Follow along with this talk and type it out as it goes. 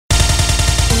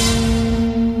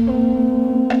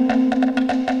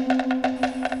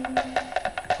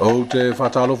O te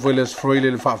whatalo wheles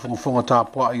freile le whaafonga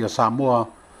tāpua i a Samoa,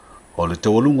 o le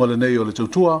tewalunga le nei o le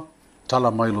tautua,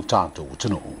 tala mai lo tātou o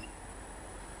tino.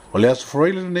 O le aso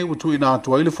freile le nei watu ina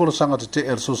atua i le wholesanga te te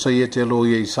erso sa i te alo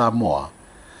i Samoa,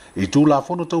 i tū la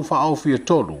whono tau whaauwhi e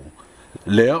tolu,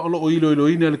 lea o lo o ilo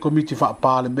ine le komiti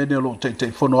whaapale mene o lo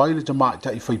te whono ai le tamai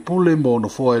ta i whaipule mo no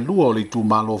fua e lua o le tū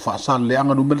malo whaasan le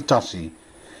anganu meletasi,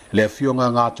 le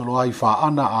fionga ngā tolo ai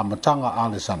whaana a matanga a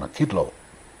le sana kitlo.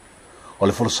 O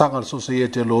le wholesanga le sosa i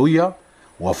te loia,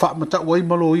 ua whaamata wai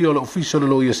malo i o le official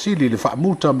loia sili le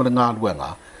whaamuta ma le ngā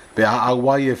luenga, pe a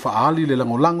awai e whaali le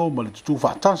langolango ma le tutu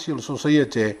whaatasi o le sosa i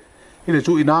le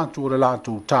tu inatu o le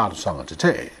lātu tāru sanga te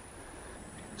te.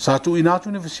 Sa tu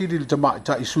inatu ni visili le tamai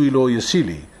ta isui loia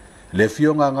sili, le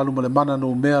fionga ngalu ma le mana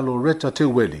no mea lo reta te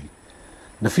weli,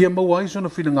 na fia maua iso na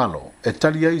fina ngalo, e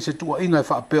tali ai se tua inga e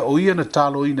whaapea o ia na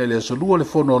talo ina le asolua le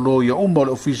fono loia umma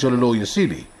le official loia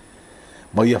sili,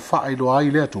 ma ia whaai lo ai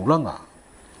lea tūlanga.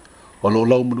 O lo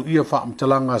lau manu ia wha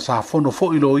amtalanga sa fono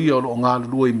fo ilo ia o lo ngā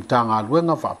lua i mta ngā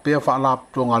luenga wha pēr wha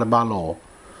alapto ngā le malo.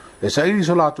 E sa iri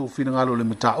so lātu whina ngā lo le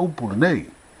mta upu le nei.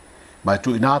 Mai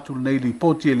tu inatu le nei li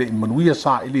poti e le manu ia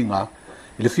sa ilinga,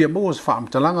 i le fia mua sa wha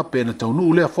amtalanga pēr na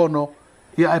taunu lea fono,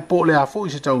 ia ai po lea fo i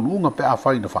se taunu unga pēr a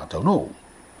whaina wha taunu.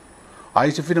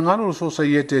 Ai se whina ngā lo so sa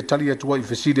i te tali atua i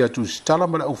fesiri atu si tala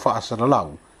male au wha asana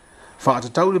lau, wha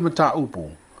atatau le mta upu,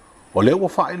 o leo wa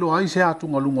whaelo ai se atu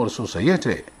ngā lunga o le sosa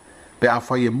iete, pe a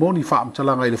whai e moni wha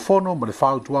amtalanga i le fono ma le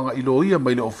whautuanga i lo ia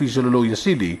mai le official lo ia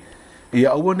sili,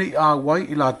 ia awane i a wai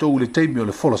i la tau le teimi o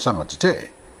le fola sanga te te.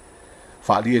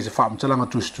 Whaali e se wha amtalanga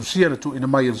tusia na tu ina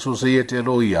mai i le sosa iete e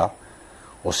lo ia,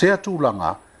 o se atu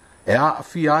langa, e a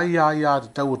fi ai a te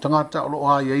tau o tangata o lo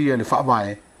ai ia le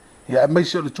whaamae, ia e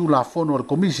maisi o le tu la fono o le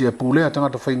komisi e pulea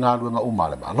tangata whai ngā luenga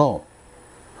umale malo.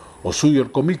 O sui o le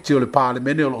komiti o le pāle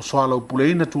mene o lo soala o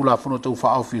puleina tu la fono tau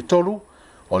whaauwhi e tolu,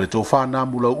 o le tau whanā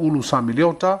mula ulu sa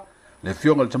miliota, le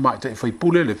fionga le tamai te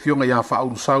whaipule, le fionga ia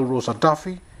whauru sauro sa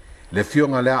dafi, le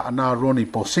fionga lea ana Roni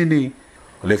Posini,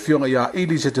 le fionga ia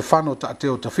ili se te whano ta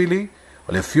ateo tafili,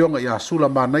 le fionga ia sula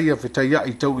manaia whitaia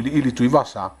i tau ili tui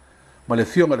vasa, ma le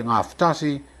fionga le ngā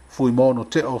whtasi, fui mono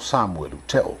teo Samuelu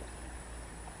teo.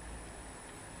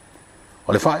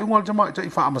 O le whaeunga le tamai te i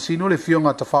whaamasino le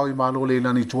fionga ta whau i malo le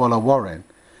nani tuala Warren,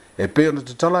 e peo na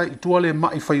te tala i tuale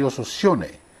mai whai oso sione,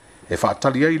 e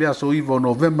whaatali ai le aso iwo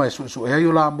Novemba e su e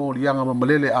aio la mo lianga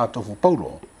mamalele a tofu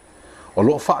paulo. O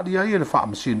loo whaari ai le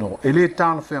whaamasino, e le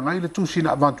tāna whengai le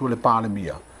tūsina avantu le pāle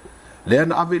mia. Le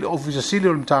ana ave le ofisa sili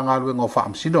o le mtanga aluenga o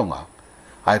whaamasino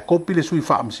ai kopi le sui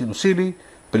whaamasino sili,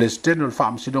 pe le steno le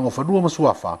whaamasino o whanua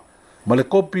masuafa, ma le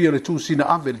kopi e le tūsina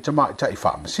ave le tamai ta i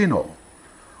whaamasino.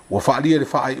 Ua whaalia le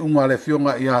whaai unga le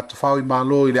fionga i a tawhau i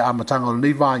malo i le amatanga o le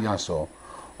nei vā yaso,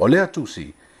 o le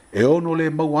atusi, e ono le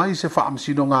mauai se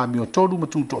whaamasino ngā mio tolu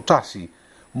matuto tasi,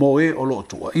 mo e o lo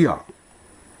tua ia.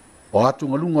 O atu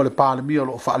ngalunga le pāle mia o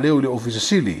lo whaaleo i le ofisa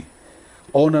sili,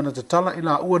 ona na te tala i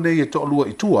la ua nei e to lua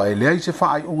i tua e le ai se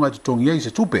whaai unga i te tongi ai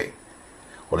se tupe.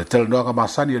 O le tala noanga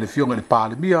masani e le fionga le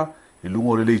pāle mia, i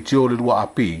lungo le leitio le lua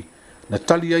api, na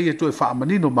tali ai e to e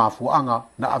whaamanino mafuanga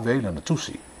na aveila na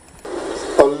tusi.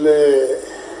 O le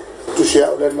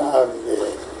tusia o le na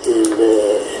i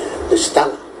le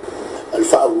stala, al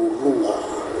whaurunga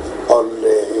o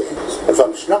le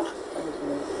whaamisnanga.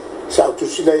 Sa au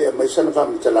tusina i a maisa na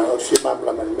whaamitalanga o si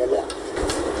mamla mani melea.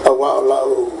 A wa o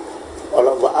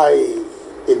lau wa ai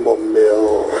i mo me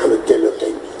o le tele o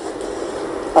teimi.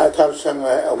 A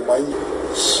tausanga au mai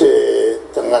se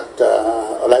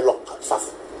tangata o lai loka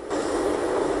whafu.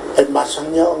 E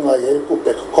masanga o ngā iei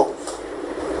pupe kakong.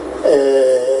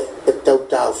 E tau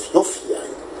tau fiofi ai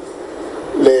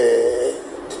le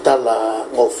tala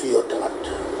ngofi o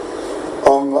tangata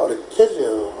o ngā ore tele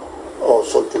o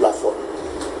soltu la fona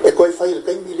e koe whai le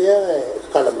kaimi lea e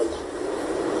kala mai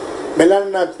me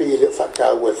lana pe le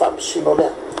whakau e whaamisino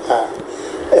lea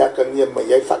e aka ngia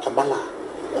mai ai whakamala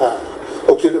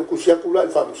o ke le kusi akula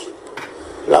e whaamisino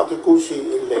la o ke kusi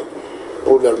i le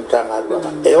pule o ntanga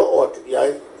e o atu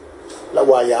iai la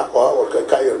waya o ke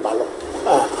kai o malo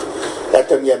e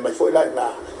tangia mai foi la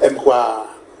na e mkwa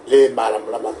le malam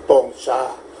la pong sa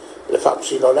le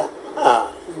whaamisino lea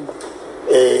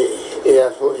e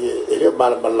aso e le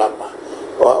malam lama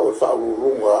o a o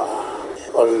whaurunga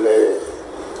o le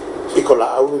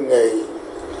ikola au ngei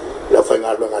le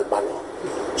whaingalu ngal malo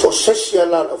so sesia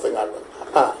la le whaingalu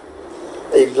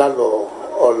e lalo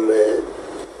o le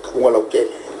kaungalau ke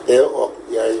e o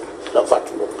iai la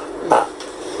whatunga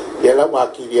ia la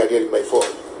wakiri a reli mai foi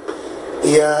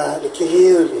ia le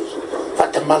kiri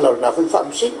fatamala na foi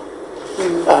famsi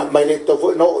mai le to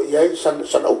foi no ia san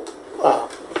sanau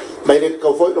mai le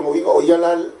kau foi lo ngi o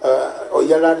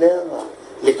yala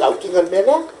le kau tingal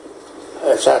mele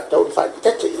sa tau fa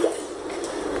tete ia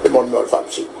e mon no fa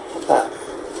si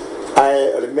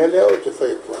ai le mele o te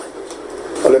foi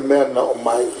o le mena o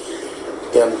mai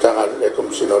ke antanga le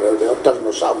kom sino le tal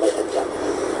no sa mai ata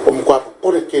o mo kwa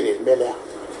pole ke le mele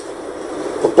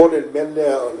o pole le mele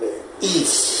o le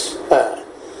is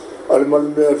o le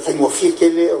mon me fa mo fi ke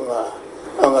le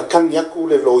nga kan yaku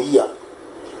le loia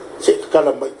se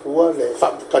kala mai pua le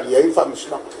fa kali ai fa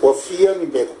misna o fia ni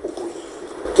be ku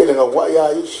ke le nga wa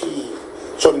ya isi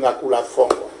so nga ku la fo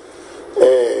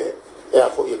a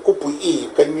fo e ku pu I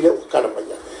ka mi le kala mai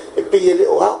e pe ele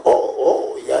o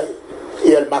ya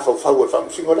e al ma fa o fa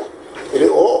misna ele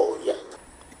o ya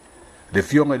le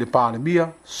fionga le pa le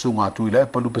mia sunga tu ile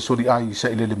pa lu pesori ai sa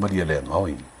ile le maria le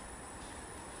ngoi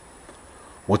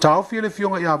o tau fia le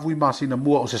fionga ia vui masina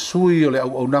mua o se sui o le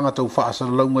au nanga tau wha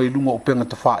asara launga I lunga o penga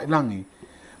ta wha ilangi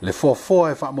le fo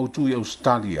e wha mautu I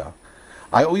Australia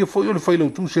ai o ia fo i o le whailau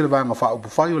tu se le vanga wha upu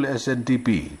whai o le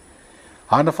SNDP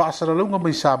hana wha asara launga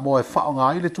mai Samoa e wha o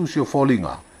ngā i le tu se o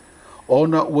fōlinga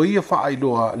ona ua ia wha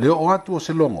ailoa le o atu o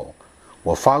se longo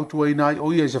ua whautua I nai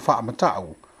o ia I se wha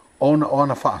matau ona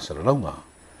wha asara launga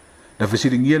na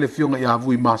whesiringia le fionga ia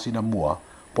vui masina mua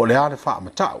po le ale wha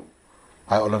matau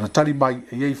ai ola na tali mai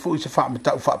e ei fo I se wha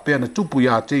matau wha pēr na tupu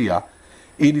ia te ia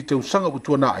ini te usanga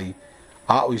utua nai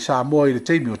a o I Samoa I le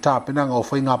teimi o tāpenanga o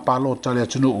whainga pālo tale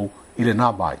atunuu I le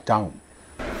nābai tau.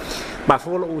 Ma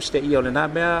folo o ste I o le nā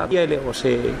mea ia le o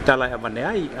se tala e mane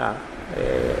ai a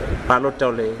pālo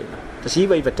tau le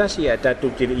tasiwa I vatasi a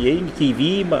tātou te le iei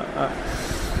TV ma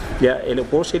ia e le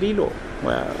pōse rilo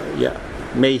ia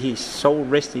may his soul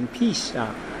rest in peace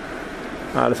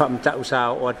le wha mtau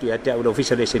sa o atu ia te au le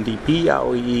official SNDP a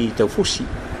o I tau fusi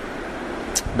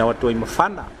na watu I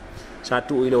mawhana sa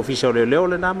atu I le official leo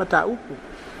le nā mata upu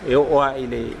e o oa I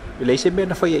le ise mea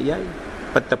na whaia iai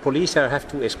but the police have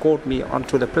to escort me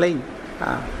onto the plane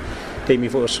te mi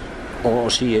fos o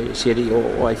si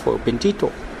o ai fo pentito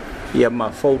ia ma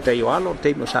fo te o alo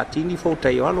te mo sa tini fo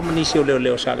te o alo manisi o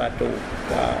leo sa la to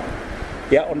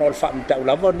ia ono le wha mtau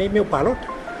lava ne meo palota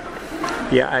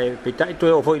ia ai petai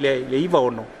toi o foi le iwa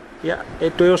ono ia e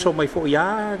toi o so mai fo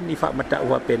ia ni wha mata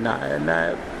ua pena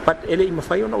na pat ele I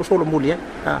mawhai ona o solo muli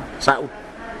sa u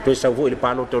toi sa foi le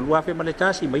palo to lua fe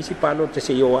maletasi mai si palo te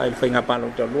se yo ai whainga palo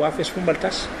to lua fe sfu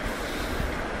maletasi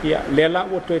ia le la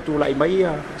o toi tu lai mai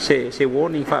se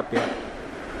warning wha pia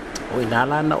o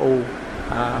inala na o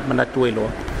mana tuelo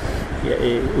ia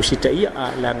e usita ia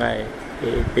la ngai e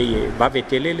pe bave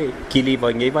telele kili va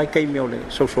ngai vai kai meo le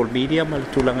social media mal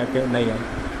tulanga pe nei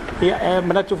ia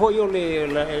mana tu foi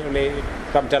le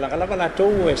kam tala kala kala to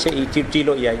se I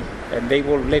tilo ia and they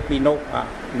will let me know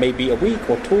maybe a week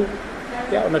or two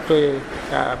ia ona to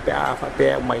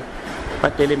pe mai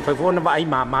patele foi fo na vai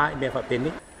mama me fa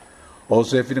peni o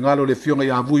se finangalo le fionga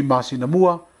ia vui masina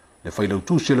mua le whailau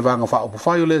tu se le vanga wha upu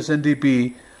whai o le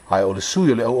SNDP ai o le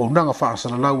sui o le au nanga wha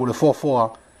asana lau o le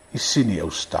fofoa I sini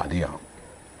Australia.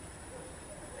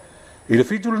 I le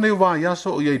fitu le neu wā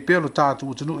yaso o iei pēlo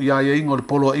tātu utanu I aia ingo le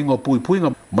polo ingo pui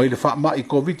puinga mai le wha mai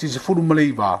COVID se furu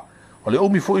maleiva o le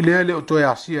omi fo I le ele o toe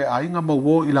asia a inga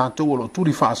mauo I lātou o lo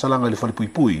turi wha asalanga le whale pui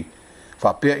pui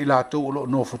wha pēr I lātou o lo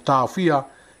no fotao fia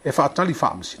e wha atali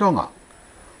wha masinonga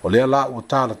o lea la ua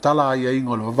tala aia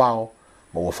ingo le wavao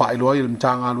ma ua wha iloa I le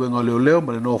mtanga luenga leo leo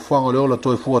ma le no fuanga leo la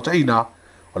toe fua taina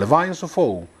o le vāia so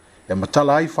fou e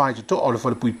matala ai whai te toa o le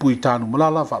whale pui pui tānu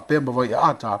malala wha pēr mawai a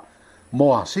ata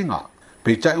mo a singa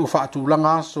pe tai u fatu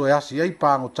langa so e asi ai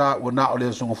pango ta ua na o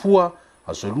le songo fua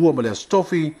a so lua ma le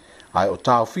stofi ai o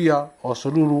tau fia o so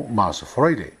lulu ma so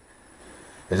Friday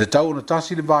e te tau na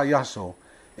tasi le vai aso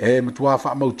e matua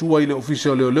wha mautua I le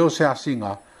ofisio leo se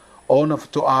asinga o na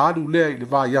fito a alu lea I le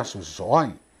vai aso so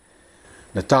ai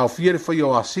na tau fia le whai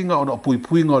o asinga o na pui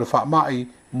puinga o le wha mai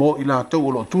mo I la tau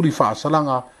o lo turi wha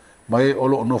salanga mai o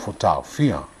lo nofo tau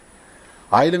fia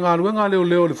ai le ngā luenga leo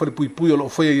le whare pui pui o lo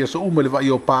whaia ia so ume le vai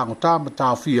o pāngo tā ma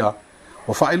tā fia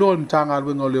o whaeloa le mta ngā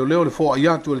luenga leo le fōa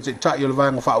iantu o le te tai o le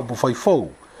vanga wha upu whai fau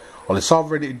o le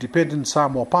Sovereign Independent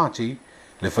Samoa Party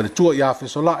le whare tua ia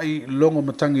whesolai longo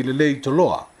matangi le lei to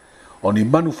loa o ni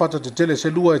manu fata te tele se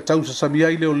lua e tausa sami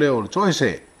ai leo le toe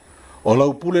se o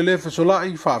lau pule le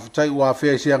whesolai whawhitai ua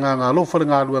whea sia ngā lofa le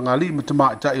ngā luenga li ma te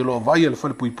maa tai o lo vai le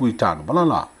whare pui pui tānu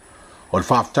malala o le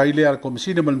whaafitai lea le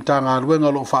komisine ma le mtanga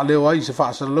aruenga lo whaaleo ai se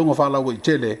whaasaralonga whaalaua I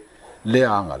tele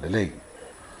lea anga le lei.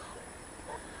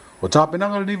 O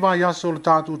tāpenanga le niwa yaso le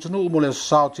tātu tanu mo le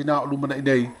sao tina o lumana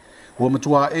inei ua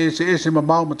matua se ma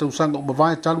mau ma tausanga o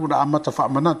mawai talu na amata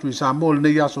whaamanatu I Samoa le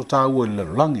nei yaso tā ua le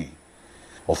lalangi.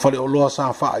 o fale o loa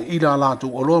sa faa i la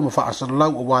lātou o loa ma faa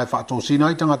saralau o wai faa tō sina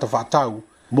i tangata faa tau,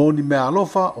 mō ni mea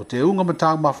alofa o te unga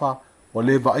matau mafa o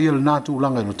le va ia le nātou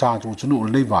langa i lo tātou tunu o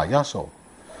le nei vā yaso.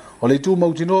 O le tū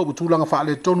mautinoa o tūlanga faa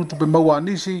le tonu tupe maua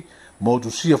nisi, mō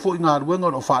tu sia fo i ngā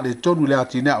ruenga o faa le tonu le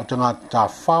ati nea o tanga tā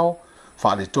whao,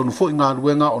 faa le tonu fo i ngā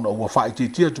ruenga o na ua faa i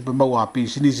titia tupe maua pi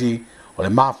sinisi o le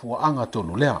mafua anga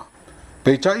tonu lea.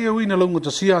 Pei ta ia wina launga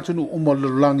ta sia tunu umo le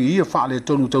langi ia faa le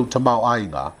tonu tau tamau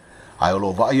ainga, ai o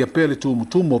lo va ia pele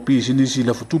tumu pi sinisi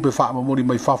le futupe faa mamori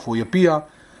mai fafu ia pia,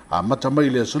 a mata mai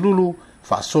le salulu,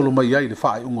 faa solo mai ai le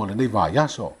faa i ungo le nei vā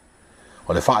yaso.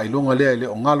 O le faa i longa lea le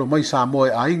o ngalo mai Samoa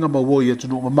a inga mawo ia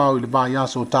tunu mamau i le vā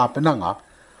yaso tā penanga,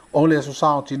 o le aso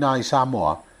sao tina i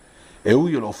Samoa, e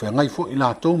ui o lo whea ngai fo i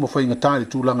la tau ma whainga tā le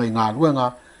tūlanga i ngā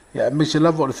ruenga, ia e mese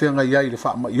lava o le whea ngai ai le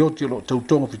faa ma ioti o lo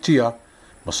tautonga fitia,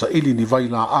 ma sa ili ni vai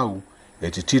la au, e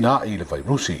te tina i le vai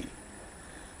rusi.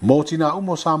 Mō tina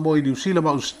umo Samoa i New Zealand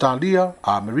ma Australia,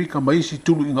 a Amerika ma isi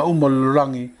tulu inga umo le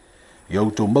lorangi, i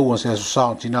auto maua se aso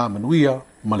sao tina manuia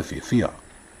ma le fia.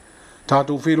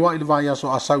 Tātou whenua i le vai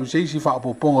aso a sau seisi wha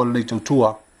apoponga le nei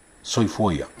tautua,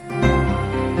 soifuia.